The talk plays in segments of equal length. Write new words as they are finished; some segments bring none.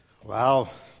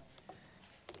Well,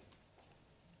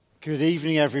 good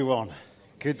evening, everyone.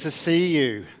 Good to see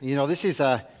you. You know, this is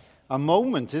a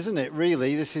moment, isn't it,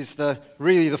 really? This is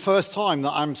really the first time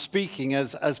that I'm speaking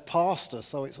as pastor,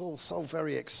 so it's all so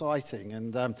very exciting.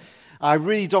 And I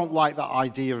really don't like that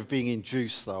idea of being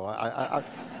induced, though. I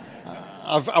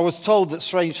was told that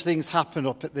strange things happen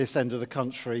up at this end of the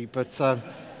country, but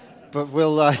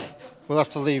we'll have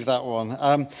to leave that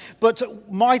one.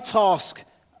 But my task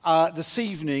this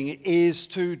evening is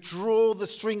to draw the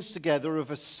strings together of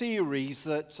a series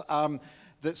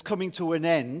that's coming to an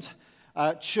end,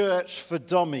 Church for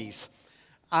Dummies.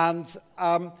 And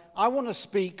I want to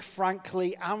speak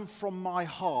frankly and from my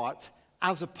heart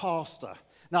as a pastor.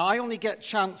 Now, I only get a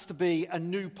chance to be a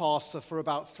new pastor for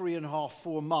about 3.5,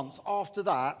 4 months. After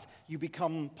that, you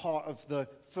become part of the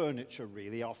furniture,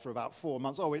 really, after about 4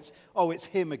 months. It's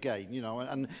him again, you know,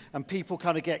 and people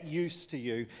kind of get used to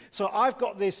you. So I've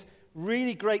got this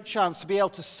really great chance to be able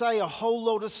to say a whole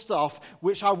load of stuff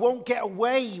which I won't get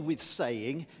away with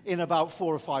saying in about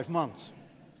 4 or 5 months.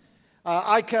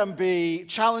 I can be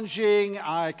challenging,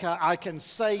 I can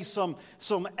say some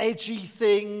edgy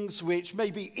things which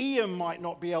maybe Ian might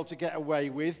not be able to get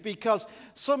away with, because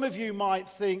some of you might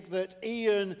think that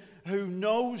Ian, who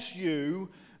knows you,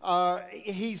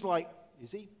 he's like,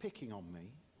 is he picking on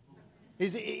me?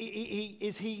 Is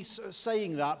he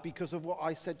saying that because of what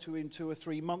I said to him 2 or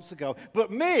 3 months ago?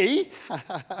 But me,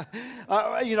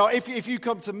 you know, if you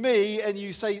come to me and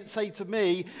you say to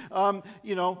me,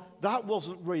 you know, that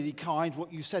wasn't really kind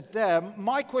what you said there.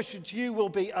 My question to you will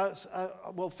be,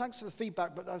 well, thanks for the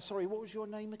feedback, but sorry, what was your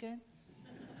name again?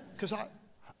 Because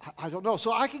I don't know.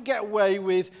 So I can get away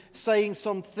with saying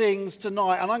some things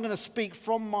tonight, and I'm going to speak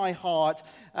from my heart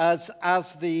as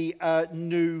the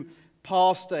new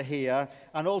pastor here,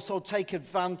 and also take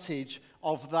advantage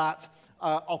of that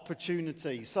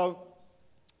opportunity. So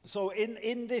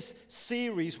in this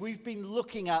series, we've been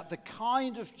looking at the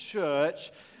kind of church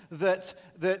that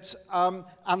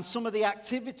and some of the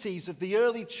activities of the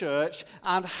early church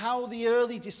and how the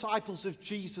early disciples of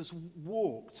Jesus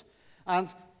walked.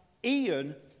 And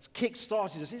Ian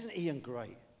kick-started us. Isn't Ian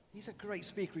great? He's a great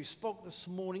speaker. He spoke this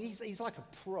morning. He's like a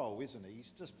pro, isn't he?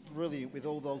 He's just brilliant with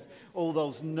all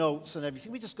those notes and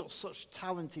everything. We just got such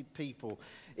talented people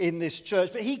in this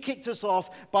church. But he kicked us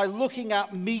off by looking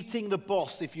at meeting the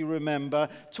boss, if you remember,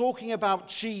 talking about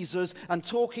Jesus and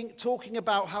talking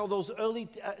about how those early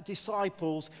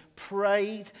disciples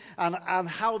prayed and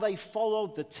how they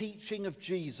followed the teaching of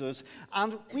Jesus.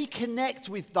 And we connect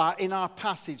with that in our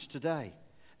passage today.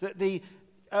 That the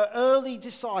early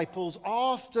disciples,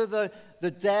 after the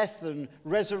death and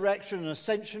resurrection and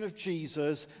ascension of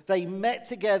Jesus, they met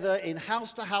together in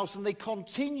house to house, and they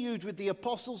continued with the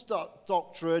apostles'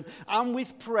 doctrine and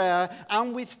with prayer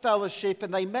and with fellowship,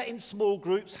 and they met in small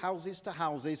groups, houses to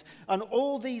houses, and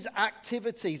all these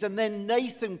activities. And then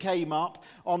Nathan came up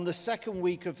on the second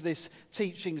week of this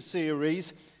teaching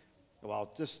series.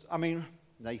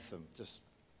 Nathan,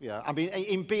 yeah, I mean,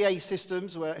 in BA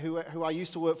Systems, who I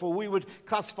used to work for, we would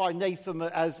classify Nathan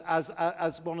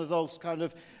as one of those kind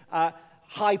of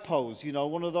hypos, you know,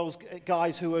 one of those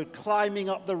guys who are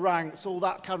climbing up the ranks, all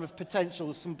that kind of potential.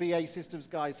 There's some BA Systems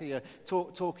guys here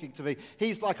talking to me.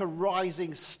 He's like a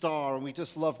rising star, and we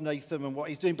just love Nathan and what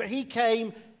he's doing. But he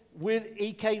came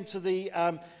to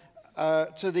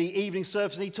the evening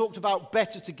service, and he talked about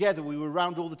better together. We were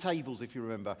around all the tables, if you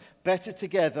remember. Better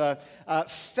together,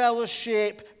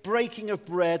 fellowship, breaking of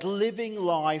bread, living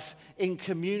life in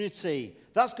community.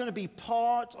 That's going to be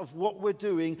part of what we're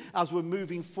doing as we're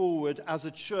moving forward as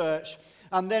a church.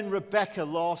 And then Rebecca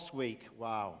last week.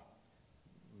 Wow.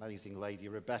 Amazing lady,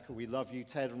 Rebecca. We love you,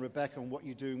 Ted and Rebecca, and what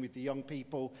you're doing with the young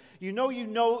people. You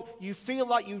feel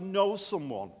like you know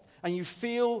someone. And you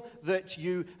feel that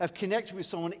you have connected with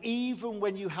someone even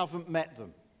when you haven't met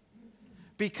them.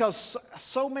 Because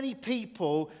so many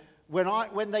people,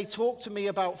 when they talk to me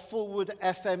about Fulwood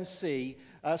FMC,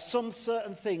 some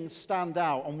certain things stand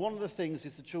out. And one of the things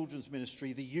is the children's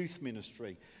ministry, the youth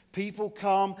ministry. People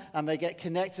come and they get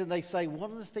connected and they say,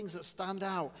 one of the things that stand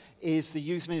out is the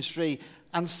youth ministry.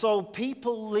 And so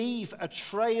people leave a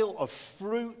trail of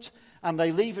fruit, and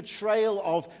they leave a trail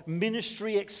of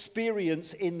ministry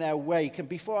experience in their wake. And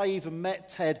before I even met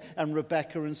Ted and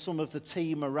Rebecca and some of the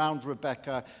team around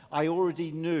Rebecca, I already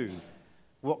knew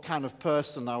what kind of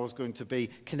person I was going to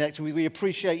be connecting with. We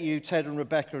appreciate you, Ted and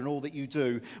Rebecca, and all that you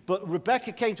do. But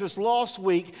Rebecca came to us last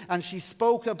week, and she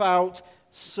spoke about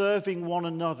serving one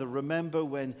another. Remember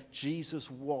when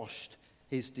Jesus washed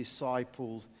his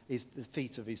disciples, the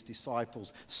feet of his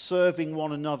disciples, serving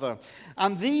one another.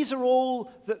 And these are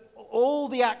all all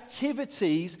the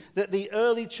activities that the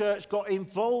early church got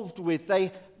involved with,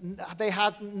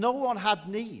 no one had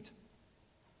need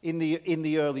in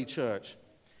the early church.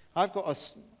 I've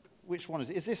got which one is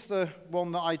it? Is this the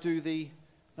one that I do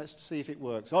let's see if it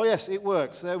works. Oh yes, it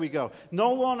works. There we go.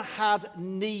 No one had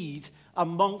need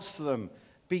amongst them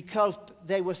because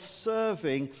they were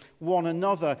serving one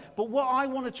another. But what I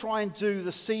want to try and do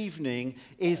this evening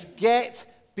is get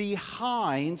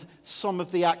behind some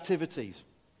of the activities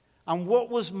and what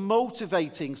was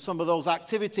motivating some of those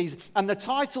activities. And the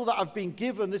title that I've been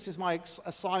given, this is my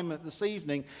assignment this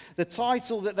evening, the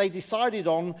title that they decided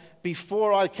on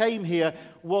before I came here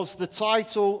was the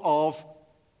title of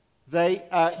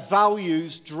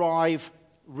Values Drive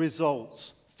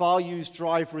Results. Values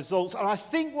drive results. And I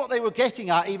think what they were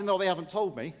getting at, even though they haven't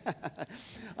told me,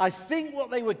 I think what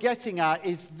they were getting at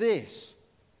is this,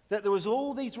 that there was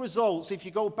all these results. If you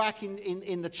go back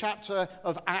in the chapter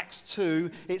of Acts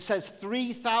 2, it says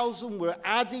 3,000 were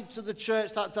added to the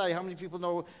church that day. How many people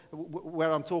know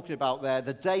where I'm talking about there?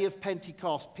 The day of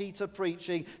Pentecost, Peter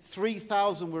preaching,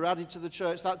 3,000 were added to the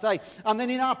church that day. And then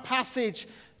in our passage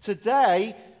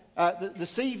today,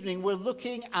 this evening, we're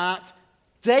looking at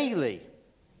daily,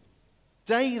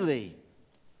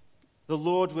 the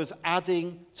Lord was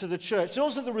adding to the church.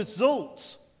 Those are the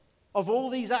results of all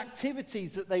these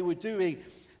activities that they were doing.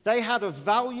 They had a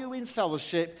value in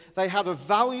fellowship. They had a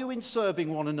value in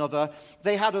serving one another.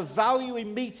 They had a value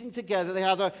in meeting together. They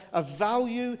had a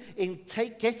value in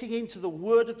getting into the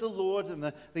word of the Lord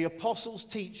and the apostles'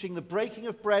 teaching, the breaking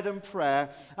of bread and prayer.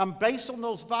 And based on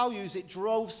those values, it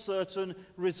drove certain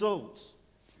results.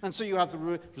 And so you have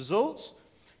the results.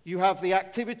 You have the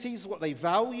activities, what they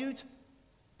valued.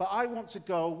 But I want to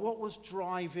go, what was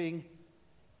driving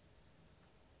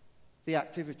the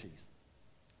activities?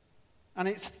 And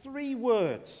it's 3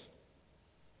 words.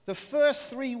 The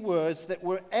first 3 words that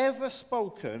were ever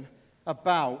spoken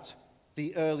about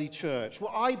the early church.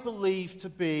 What I believe to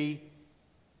be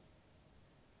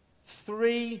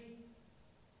 3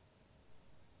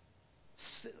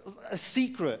 a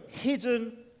secret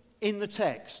hidden in the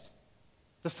text.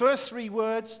 The first 3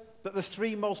 words, but the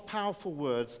 3 most powerful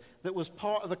words that was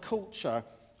part of the culture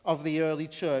of the early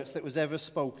church that was ever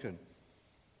spoken.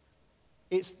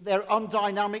 They're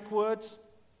undynamic words.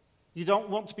 You don't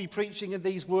want to be preaching in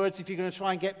these words if you're going to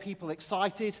try and get people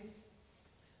excited.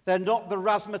 They're not the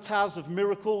razzmatazz of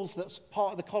miracles that's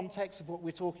part of the context of what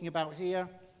we're talking about here.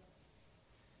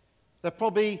 They're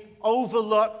probably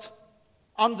overlooked,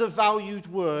 undervalued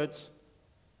words,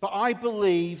 but I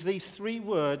believe these 3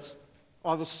 words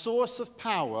are the source of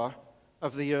power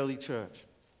of the early church.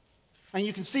 And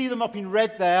you can see them up in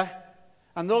red there,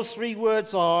 and those 3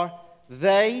 words are,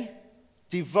 they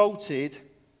devoted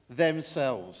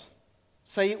themselves.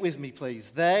 Say it with me,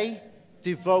 please. They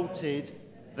devoted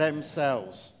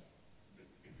themselves.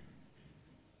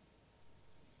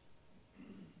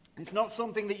 It's not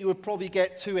something that you would probably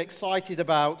get too excited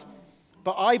about,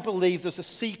 but I believe there's a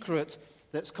secret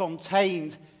that's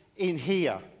contained in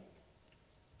here.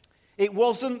 It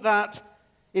wasn't that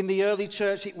in the early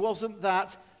church, it wasn't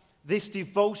that this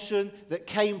devotion that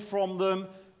came from them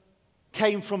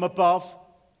came from above.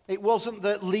 It wasn't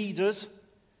that leaders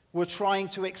were trying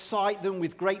to excite them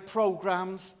with great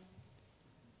programs.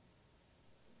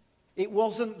 It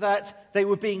wasn't that they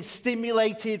were being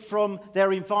stimulated from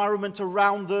their environment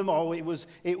around them. Oh, it was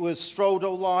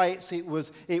strodo lights, it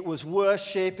was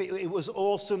worship, it was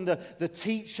awesome, the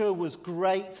teacher was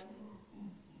great.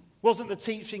 Wasn't the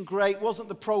teaching great? Wasn't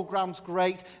the programs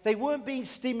great? They weren't being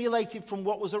stimulated from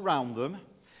what was around them.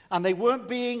 And they weren't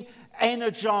being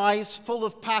energized, full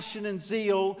of passion and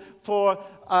zeal for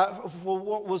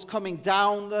what was coming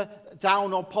down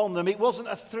upon them. It wasn't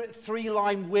a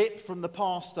 3-line whip from the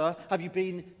pastor. Have you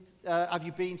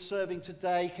been serving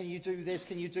today? Can you do this?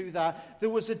 Can you do that? There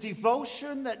was a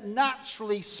devotion that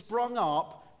naturally sprung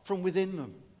up from within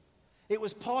them. It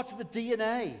was part of the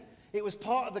DNA. It was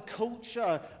part of the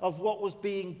culture of what was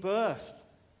being birthed.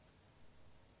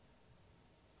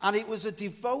 And it was a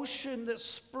devotion that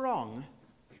sprung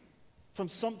from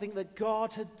something that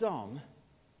God had done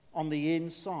on the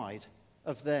inside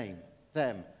of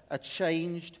them, a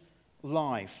changed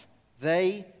life.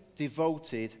 They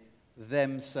devoted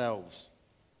themselves.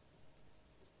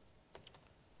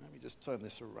 Let me just turn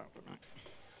this around a minute.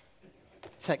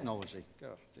 Technology. Oh,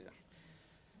 dear.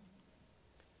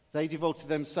 They devoted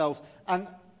themselves. And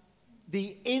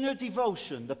the inner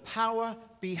devotion, the power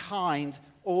behind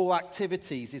all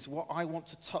activities is what I want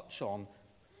to touch on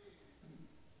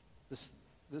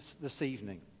this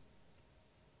evening.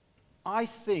 I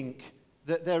think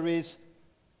that there is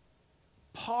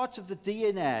part of the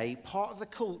DNA, part of the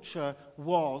culture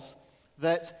was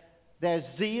that their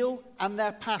zeal and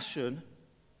their passion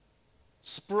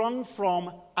sprung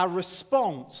from a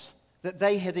response that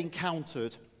they had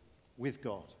encountered with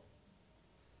God.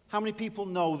 How many people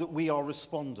know that we are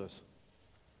responders?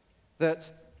 That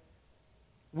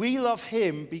we love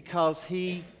him because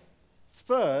he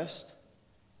first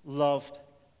loved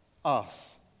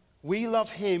us. We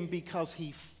love him because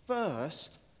he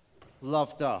first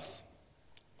loved us.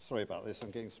 Sorry about this,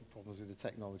 I'm getting some problems with the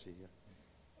technology here.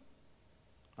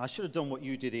 I should have done what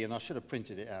you did, Ian. I should have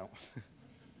printed it out.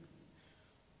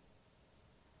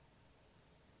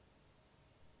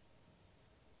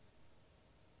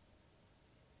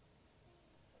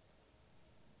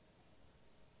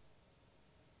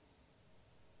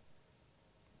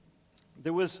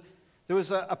 There was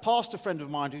a pastor friend of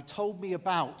mine who told me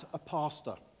about a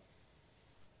pastor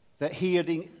that he had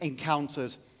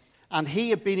encountered. And he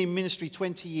had been in ministry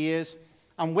 20 years.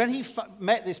 And when he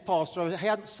met this pastor, he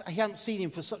hadn't seen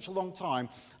him for such a long time.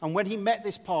 And when he met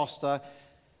this pastor,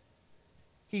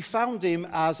 he found him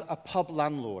as a pub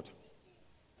landlord.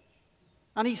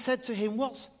 And he said to him,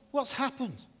 what's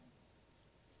happened?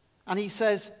 And he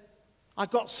says, I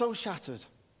got so shattered.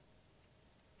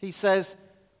 He says,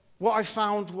 what I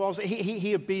found was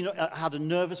he had a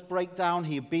nervous breakdown.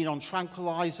 He had been on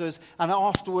tranquilizers. And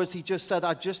afterwards, he just said,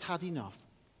 I just had enough.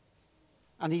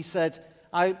 And he said,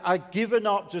 I'd given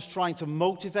up just trying to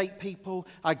motivate people.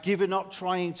 I'd given up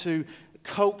trying to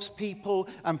coax people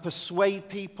and persuade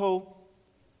people.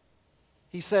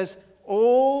 He says,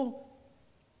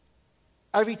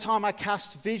 every time I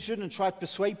cast vision and tried to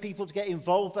persuade people to get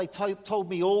involved, they told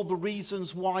me all the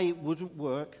reasons why it wouldn't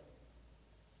work.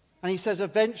 And he says,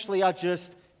 eventually I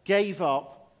just gave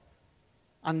up,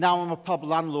 and now I'm a pub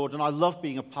landlord, and I love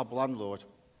being a pub landlord.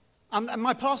 And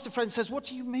my pastor friend says, what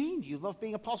do you mean you love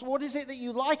being a pastor? What is it that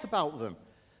you like about them?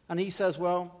 And he says,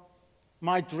 well,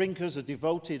 my drinkers are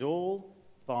devoted all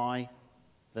by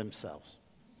themselves.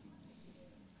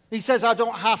 He says, I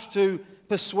don't have to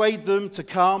persuade them to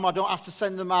come. I don't have to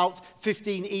send them out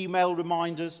 15 email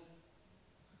reminders.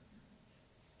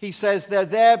 He says, they're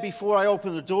there before I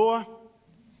open the door.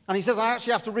 And he says, I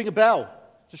actually have to ring a bell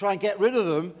to try and get rid of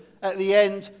them at the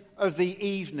end of the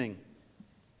evening.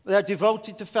 They're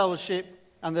devoted to fellowship,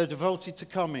 and they're devoted to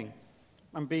coming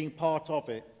and being part of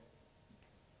it.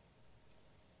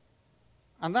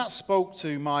 And that spoke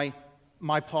to my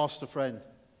pastor friend,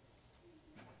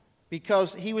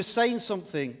 because he was saying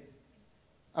something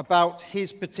about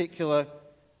his particular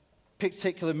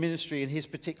ministry in his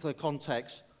particular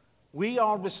context. We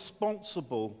are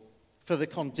responsible for the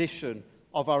condition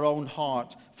of our own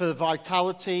heart, for the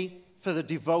vitality, for the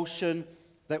devotion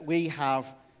that we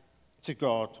have to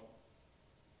God.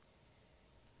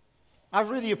 I've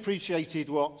really appreciated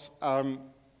what the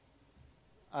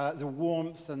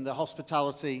warmth and the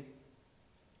hospitality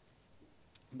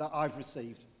that I've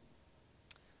received.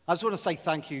 I just want to say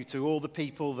thank you to all the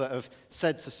people that have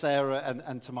said to Sarah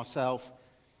and to myself,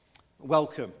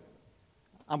 welcome.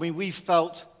 I mean, we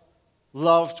felt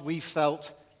loved, we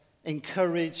felt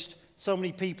encouraged. So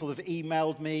many people have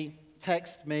emailed me,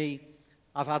 texted me.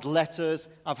 I've had letters,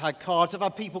 I've had cards, I've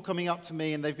had people coming up to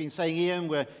me and they've been saying, Ian,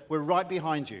 we're right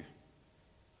behind you.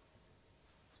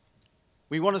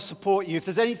 We want to support you. If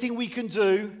there's anything we can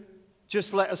do,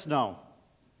 just let us know.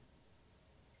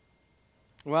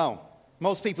 Well,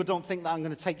 most people don't think that I'm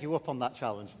going to take you up on that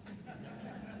challenge.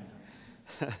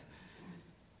 But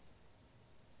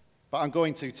I'm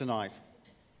going to tonight.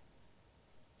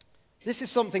 This is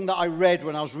something that I read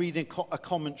when I was reading a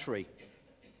commentary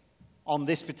on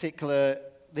this particular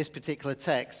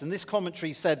text. And this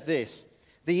commentary said this: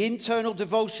 the internal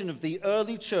devotion of the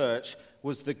early church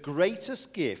was the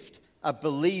greatest gift a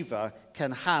believer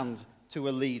can hand to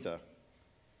a leader.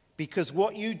 Because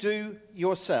what you do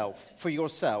for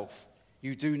yourself,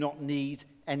 you do not need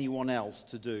anyone else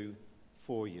to do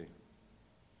for you.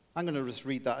 I'm going to just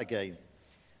read that again.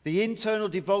 The internal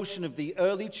devotion of the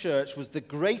early church was the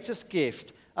greatest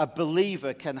gift a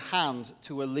believer can hand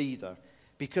to a leader.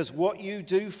 Because what you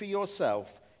do for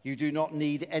yourself, you do not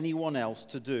need anyone else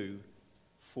to do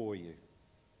for you.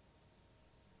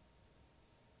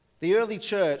 The early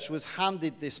church was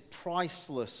handed this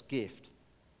priceless gift.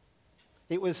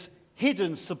 It was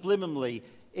hidden subliminally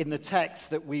in the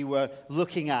text that we were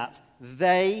looking at.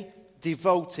 They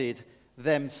devoted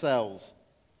themselves.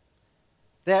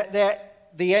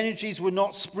 The energies were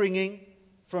not springing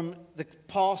from the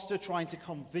pastor trying to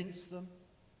convince them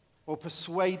or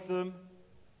persuade them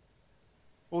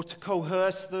or to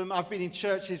coerce them. I've been in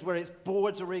churches where it's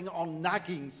bordering on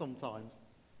nagging sometimes.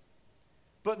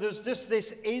 But there's just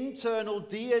this internal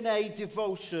DNA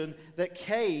devotion that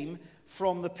came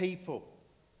from the people.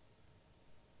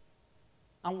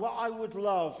 And what I would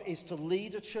love is to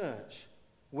lead a church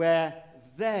where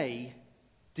they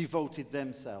devoted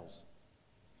themselves.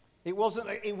 It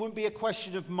wouldn't be a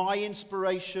question of my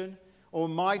inspiration or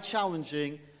my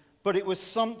challenging, but it was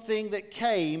something that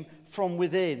came from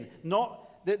within.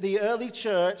 Not that the early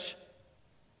church,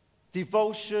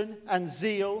 devotion and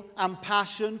zeal and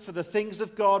passion for the things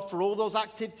of God, for all those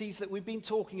activities that we've been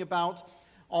talking about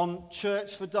on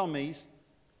Church for Dummies,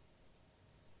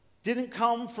 didn't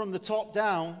come from the top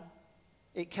down,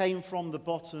 it came from the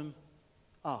bottom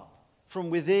up, from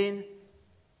within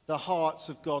the hearts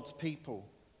of God's people.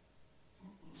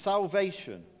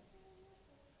 Salvation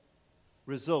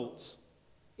results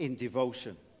in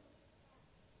devotion.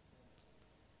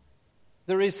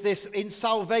 In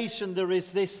salvation, there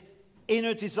is this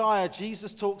inner desire.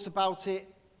 Jesus talks about it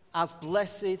as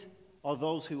blessed are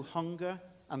those who hunger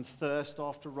and thirst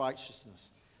after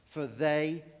righteousness, for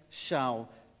they shall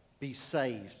be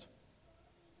saved.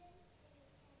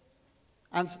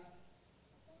 And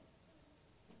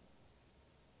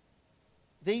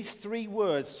these three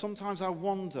words, sometimes I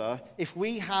wonder if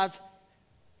we had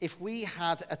a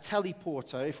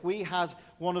teleporter, if we had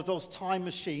one of those time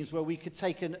machines where we could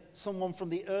take someone from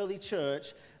the early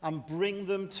church and bring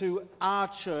them to our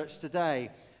church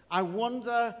today, I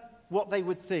wonder what they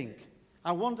would think.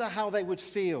 I wonder how they would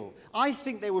feel. I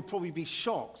think they would probably be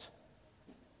shocked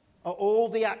at all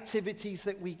the activities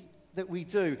that we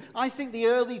do. I think the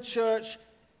early church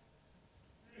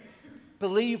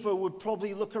believer would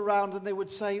probably look around and they would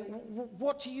say,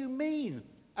 what do you mean,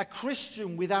 a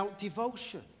Christian without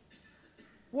devotion?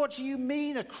 What do you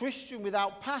mean, a Christian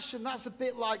without passion? That's a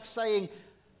bit like saying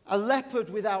a leopard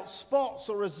without spots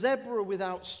or a zebra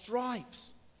without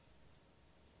stripes.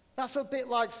 That's a bit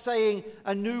like saying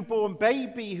a newborn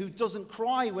baby who doesn't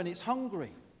cry when it's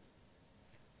hungry.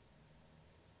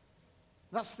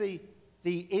 That's the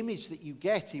image that you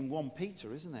get in 1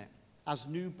 Peter, isn't it? As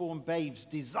newborn babes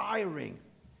desiring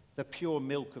the pure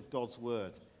milk of God's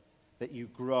word, that you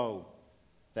grow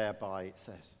thereby, it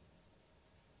says.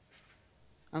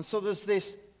 And so there's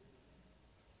this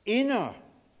inner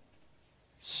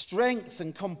strength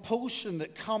and compulsion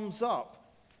that comes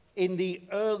up in the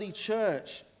early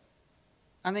church.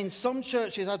 And in some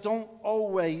churches, I don't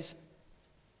always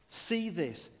see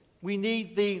this. We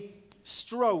need the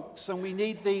strokes and we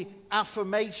need the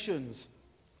affirmations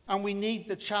and we need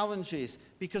the challenges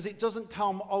because it doesn't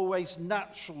come always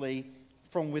naturally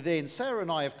from within. Sarah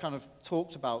and I have kind of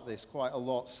talked about this quite a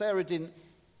lot. Sarah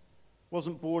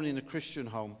wasn't born in a Christian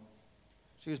home.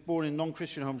 She was born in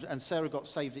non-Christian homes, and Sarah got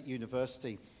saved at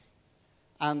university.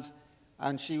 And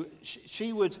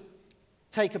she would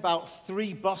take about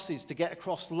 3 buses to get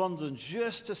across London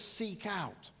just to seek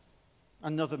out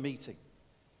another meeting.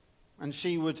 And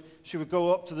she would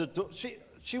go up to the door.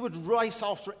 She would race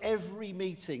after every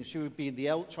meeting. She would be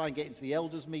in try and get into the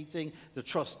elders' meeting, the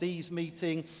trustees'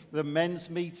 meeting, the men's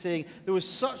meeting. There was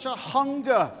such a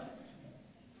hunger.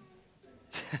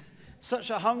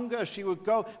 Such a hunger. She would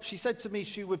go. She said to me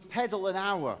she would pedal an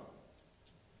hour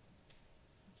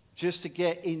just to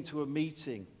get into a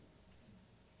meeting.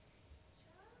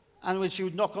 And when she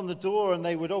would knock on the door and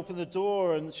they would open the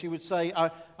door and she would say,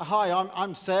 hi,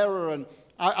 I'm Sarah, and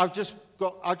I just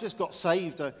got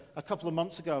saved a couple of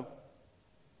months ago.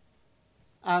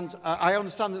 And I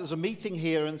understand that there's a meeting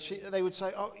here. And they would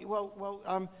say,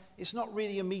 it's not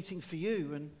really a meeting for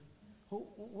you. And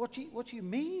what do you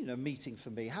mean a meeting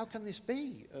for me? How can this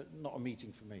be not a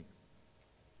meeting for me?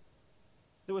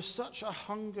 There was such a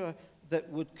hunger that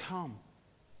would come.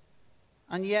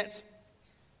 And yet,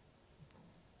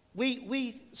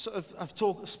 we sort of have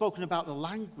spoken about the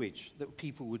language that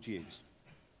people would use.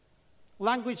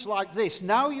 Language like this: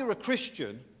 now you're a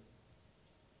Christian,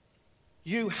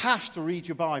 you have to read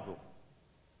your Bible.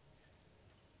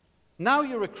 Now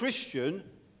you're a Christian,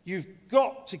 you've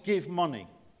got to give money.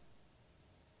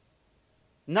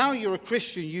 Now you're a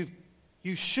Christian,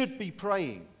 you should be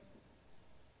praying.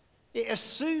 It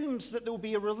assumes that there will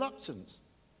be a reluctance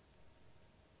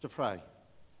to pray,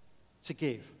 to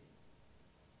give.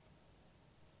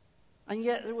 And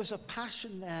yet there was a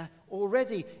passion there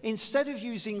already. Instead of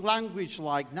using language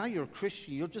like, now you're a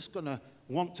Christian, you're just going to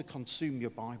want to consume your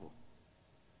Bible.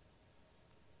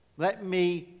 Let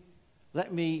me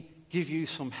give you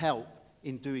some help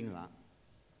in doing that.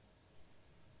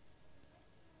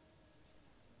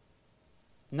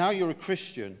 Now you're a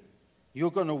Christian, you're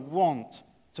going to want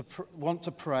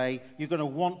to pray, you're going to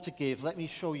want to give. Let me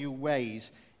show you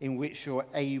ways in which you're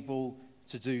able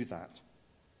to do that.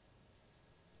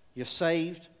 You're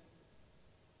saved,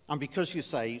 and because you're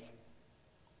saved,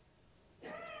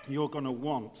 you're going to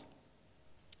want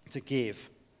to give.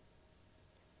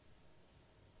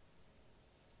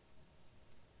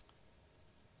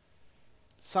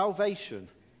 Salvation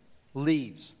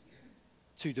leads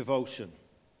to devotion.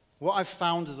 What I've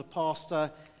found as a pastor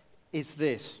is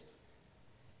this,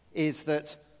 is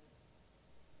that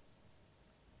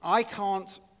I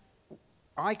can't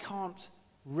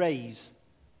raise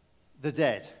the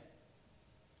dead.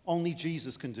 Only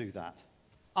Jesus can do that.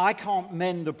 I can't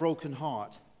mend the broken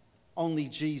heart. Only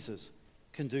Jesus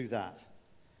can do that.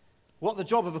 What the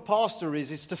job of a pastor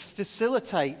is to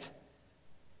facilitate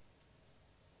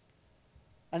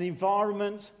an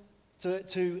environment,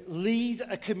 to lead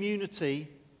a community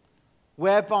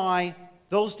whereby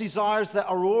those desires that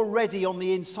are already on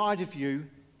the inside of you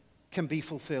can be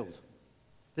fulfilled.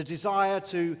 The desire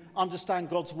to understand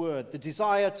God's word, the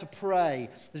desire to pray,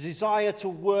 the desire to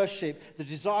worship, the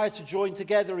desire to join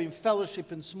together in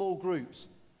fellowship and small groups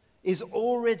is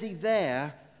already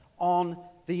there on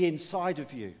the inside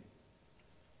of you.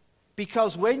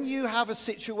 Because when you have a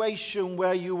situation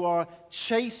where you are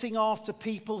chasing after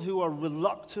people who are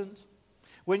reluctant,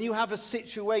 when you have a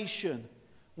situation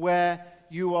where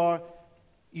you are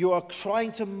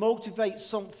trying to motivate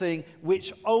something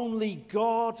which only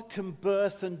God can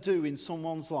birth and do in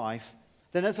someone's life,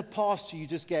 then as a pastor you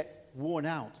just get worn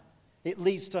out. It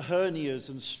leads to hernias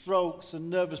and strokes and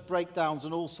nervous breakdowns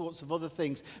and all sorts of other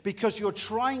things because you're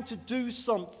trying to do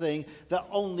something that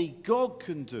only God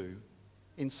can do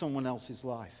in someone else's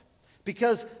life.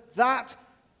 Because that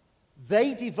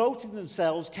they devoted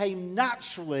themselves came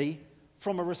naturally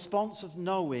from a response of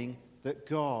knowing that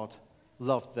God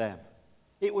loved them.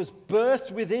 It was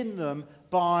birthed within them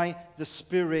by the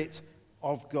Spirit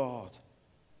of God.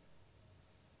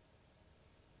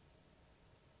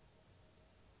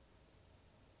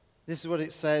 This is what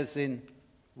it says in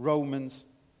Romans.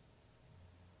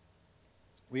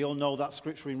 We all know that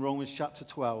scripture in Romans chapter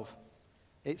 12.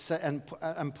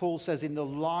 And Paul says, in the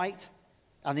light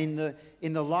and in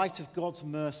the light of God's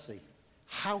mercy,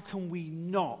 how can we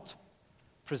not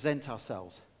present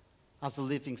ourselves as a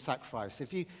living sacrifice?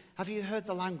 Have you heard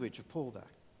the language of Paul there?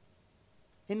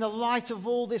 In the light of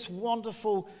all this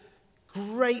wonderful,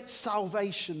 great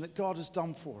salvation that God has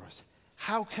done for us,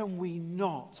 how can we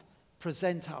not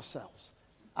present ourselves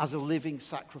as a living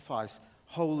sacrifice,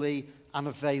 holy and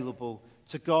available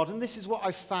to God? And this is what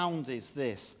I found is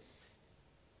this.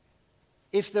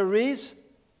 If there is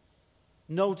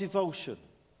no devotion,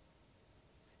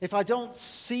 if I don't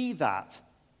see that,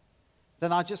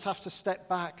 then I just have to step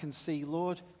back and see,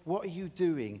 Lord, what are you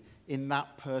doing in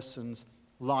that person's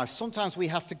life? Sometimes we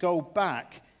have to go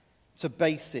back to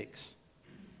basics.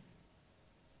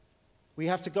 We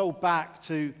have to go back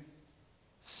to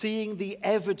seeing the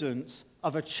evidence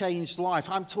of a changed life.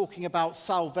 I'm talking about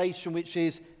salvation, which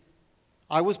is,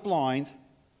 I was blind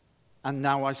and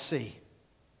now I see.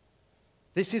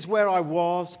 This is where I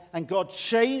was, and God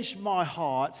changed my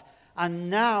heart, and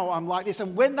now I'm like this.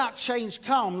 And when that change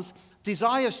comes,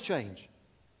 desires change.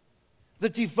 The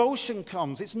devotion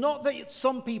comes. It's not that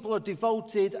some people are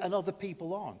devoted and other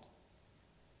people aren't.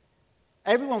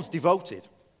 Everyone's devoted.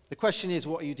 The question is,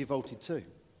 what are you devoted to?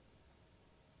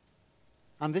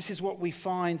 And this is what we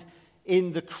find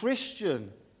in the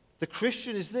Christian. The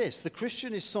Christian is this. The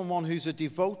Christian is someone who's a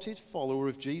devoted follower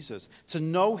of Jesus, to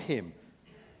know him,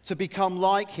 to become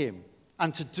like him,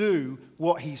 and to do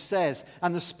what he says.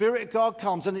 And the Spirit of God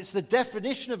comes, and it's the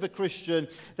definition of a Christian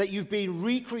that you've been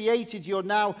recreated. You're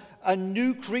now a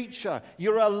new creature.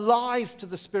 You're alive to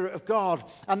the Spirit of God.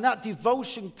 And that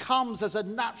devotion comes as a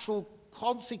natural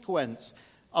consequence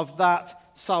of that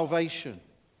salvation.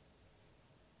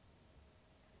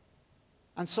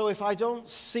 And so if I don't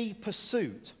see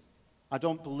pursuit, I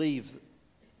don't believe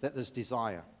that there's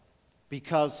desire.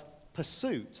 Because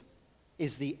pursuit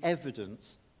is the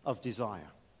evidence of desire.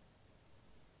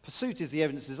 Pursuit is the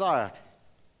evidence of desire.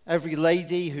 Every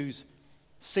lady who's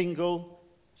single,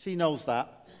 she knows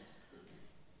that.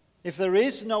 If there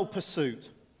is no pursuit,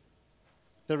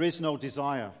 there is no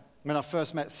desire. When I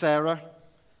first met Sarah,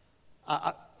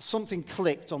 something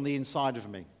clicked on the inside of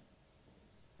me.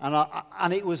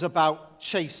 And it was about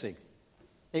chasing.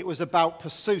 It was about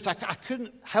pursuit. I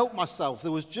couldn't help myself.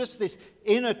 There was just this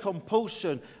inner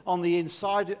compulsion on the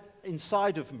inside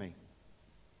of me.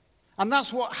 And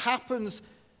that's what happens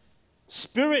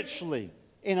spiritually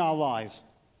in our lives.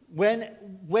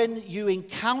 When you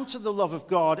encounter the love of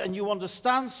God and you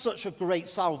understand such a great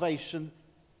salvation,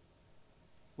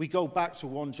 we go back to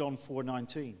 1 John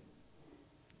 4:19.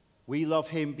 We love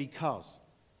him because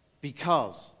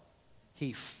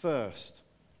he first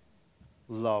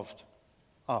loved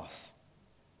us.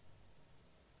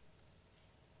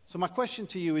 So my question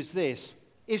to you is this: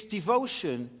 if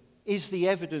devotion is the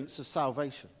evidence of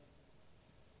salvation,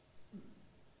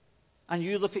 and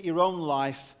you look at your own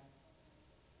life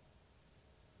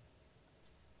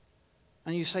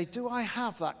And you say, do I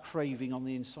have that craving on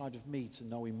the inside of me to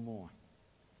know him more?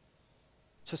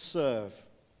 To serve?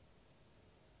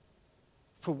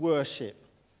 For worship?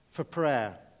 For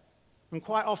prayer? And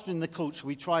quite often in the culture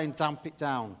we try and damp it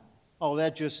down. Oh, they're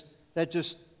just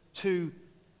too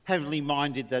heavenly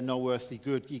minded, they're no earthly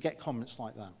good. You get comments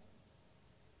like that.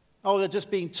 Oh, they're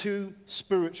just being too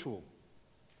spiritual.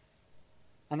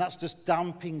 And that's just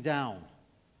damping down.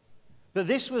 But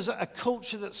this was a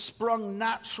culture that sprung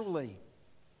naturally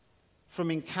from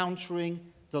encountering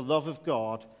the love of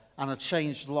God and a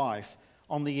changed life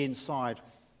on the inside.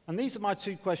 And these are my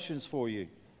two questions for you.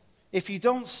 If you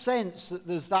don't sense that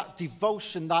there's that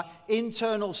devotion, that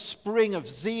internal spring of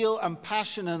zeal and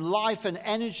passion and life and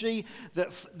energy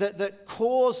that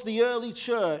caused the early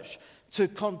church to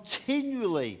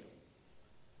continually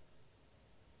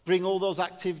bring all those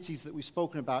activities that we've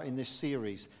spoken about in this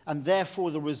series, and therefore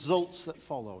the results that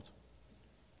followed.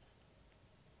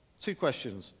 Two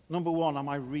questions. Number one, am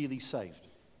I really saved?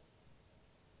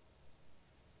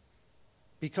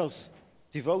 Because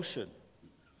devotion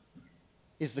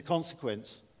is the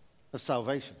consequence of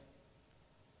salvation.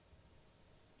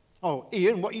 Oh,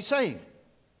 Ian, what are you saying?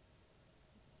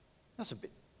 That's a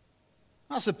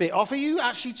bit off. Are you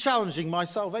actually challenging my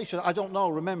salvation? I don't know.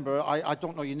 Remember, I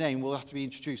don't know your name. We'll have to be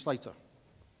introduced later.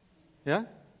 Yeah?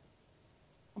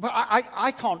 But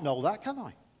I can't know that, can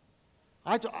I?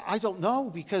 I don't know,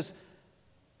 because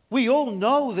we all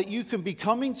know that you can be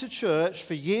coming to church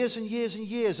for years and years and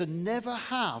years and never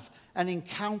have an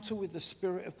encounter with the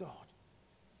Spirit of God.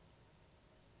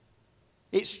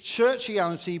 It's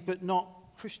churchianity, but not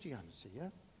Christianity, yeah?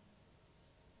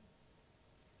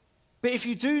 But if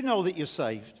you do know that you're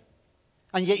saved,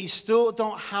 and yet you still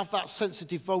don't have that sense of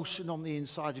devotion on the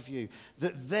inside of you,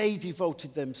 that they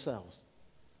devoted themselves,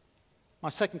 my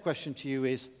second question to you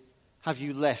is, have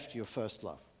you left your first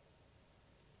love?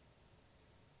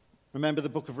 Remember the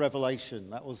book of Revelation?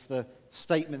 That was the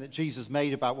statement that Jesus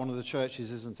made about one of the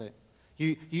churches, isn't it?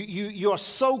 You are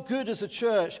so good as a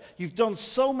church. You've done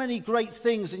so many great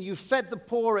things, and you've fed the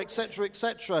poor, etc.,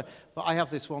 etc. But I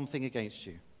have this one thing against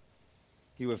you.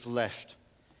 You have left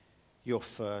your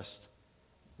first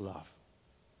love.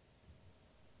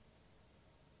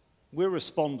 We're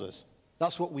responders.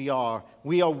 That's what we are.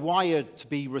 We are wired to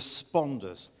be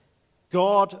responders.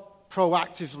 God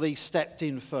proactively stepped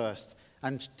in first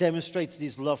and demonstrated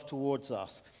his love towards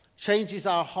us, changes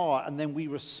our heart, and then we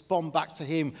respond back to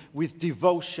him with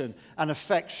devotion and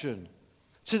affection.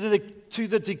 To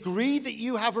the degree that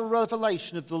you have a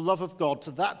revelation of the love of God,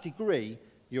 to that degree,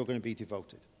 you're going to be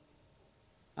devoted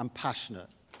and passionate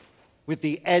with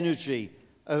the energy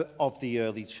of the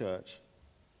early church.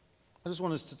 I just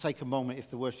want us to take a moment, if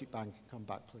the worship band can come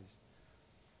back, please,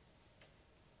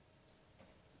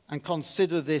 and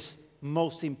consider this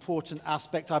most important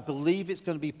aspect. I believe it's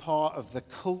going to be part of the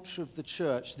culture of the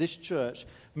church, this church,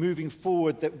 moving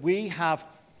forward, that we have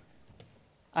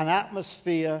an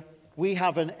atmosphere, we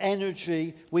have an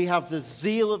energy, we have the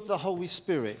zeal of the Holy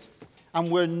Spirit,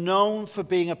 and we're known for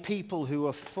being a people who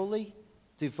are fully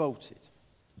devoted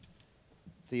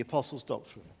to the apostles'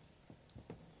 doctrine,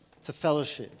 to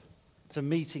fellowship, to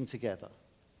meeting together,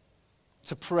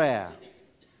 to prayer,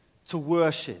 to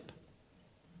worship.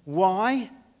 Why?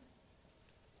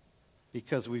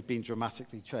 Because we've been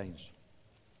dramatically changed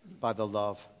by the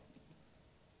love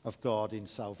of God in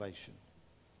salvation.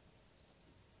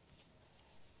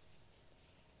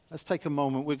 Let's take a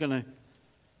moment. We're going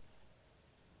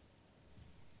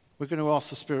to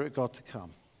ask the Spirit of God to come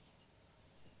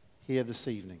here this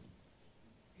evening.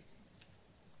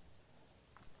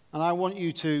 And I want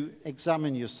you to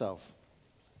examine yourself.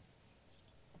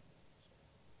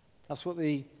 That's what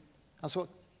it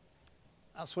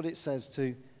says,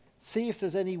 to see if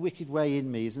there's any wicked way in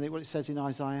me. Isn't it what it says in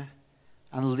Isaiah?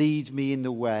 And lead me in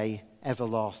the way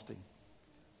everlasting.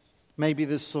 Maybe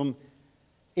there's some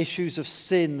issues of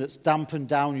sin that's dampened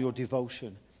down your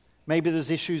devotion. Maybe there's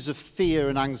issues of fear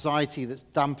and anxiety that's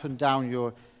dampened down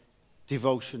your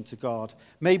devotion to God.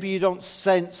 Maybe you don't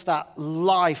sense that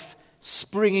life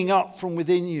springing up from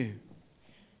within you.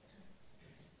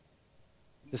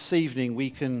 This evening we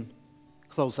can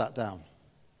close that down.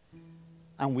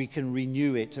 And we can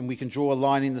renew it, and we can draw a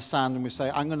line in the sand, and we say,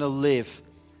 I'm going to live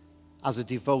as a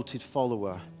devoted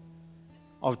follower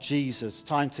of Jesus.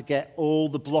 Time to get all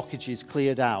the blockages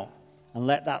cleared out and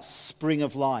let that spring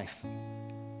of life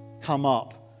come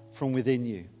up from within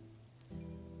you.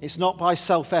 It's not by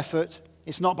self-effort.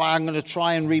 It's not by I'm going to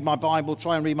try and read my Bible.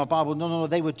 No.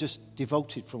 They were just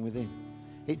devoted from within.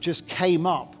 It just came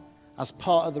up as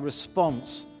part of the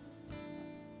response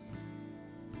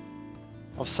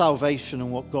of salvation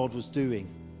and what God was doing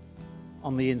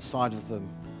on the inside of them.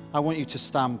 I want you to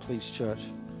stand, please, church.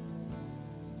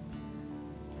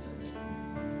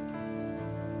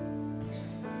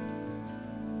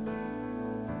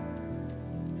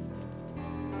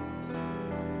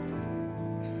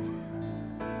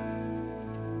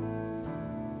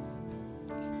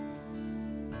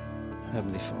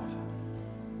 Heavenly Father,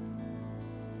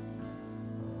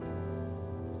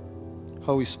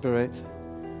 Holy Spirit,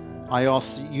 I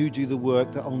ask that you do the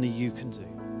work that only you can do.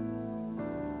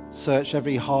 Search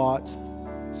every heart,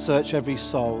 search every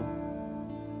soul.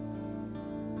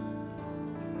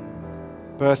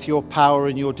 Birth your power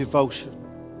and your devotion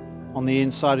on the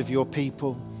inside of your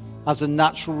people as a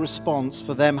natural response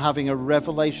for them having a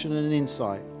revelation and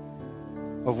insight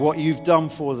of what you've done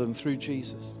for them through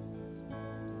Jesus.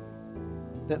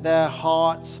 That their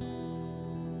hearts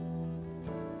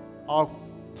are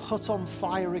put on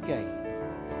fire again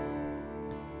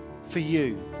for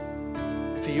you,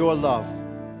 for your love.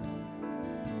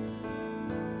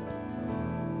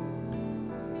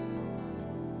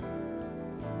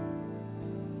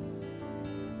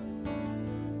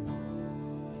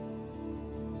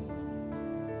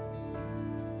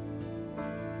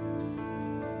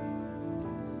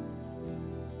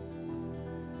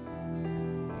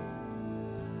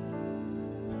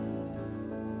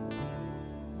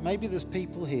 Maybe there's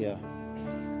people here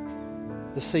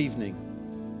this evening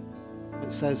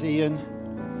that says, Ian,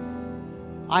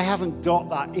 I haven't got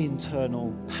that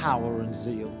internal power and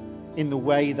zeal in the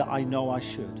way that I know I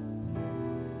should.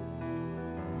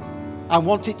 I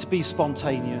want it to be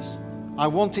spontaneous. I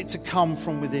want it to come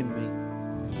from within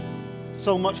me.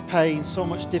 So much pain, so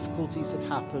much difficulties have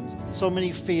happened, so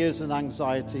many fears and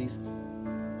anxieties.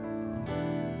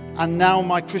 And now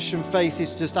my Christian faith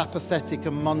is just apathetic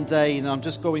and mundane, and I'm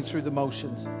just going through the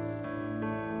motions.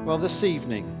 Well, this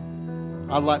evening,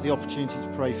 I'd like the opportunity to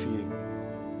pray for you.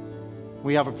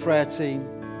 We have a prayer team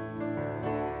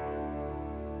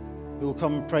who will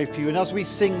come and pray for you. And as we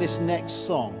sing this next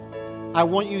song, I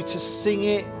want you to sing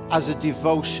it as a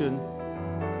devotion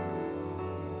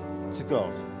to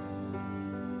God.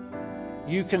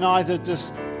 You can either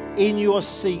just, in your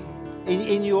seat,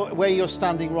 in your where you're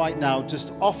standing right now,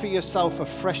 just offer yourself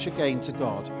afresh again to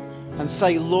God and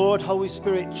say, Lord, Holy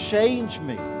Spirit, change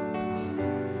me.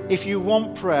 If you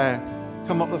want prayer,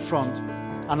 come up the front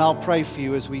and I'll pray for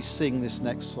you as we sing this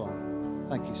next song.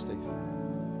 Thank you, Steve.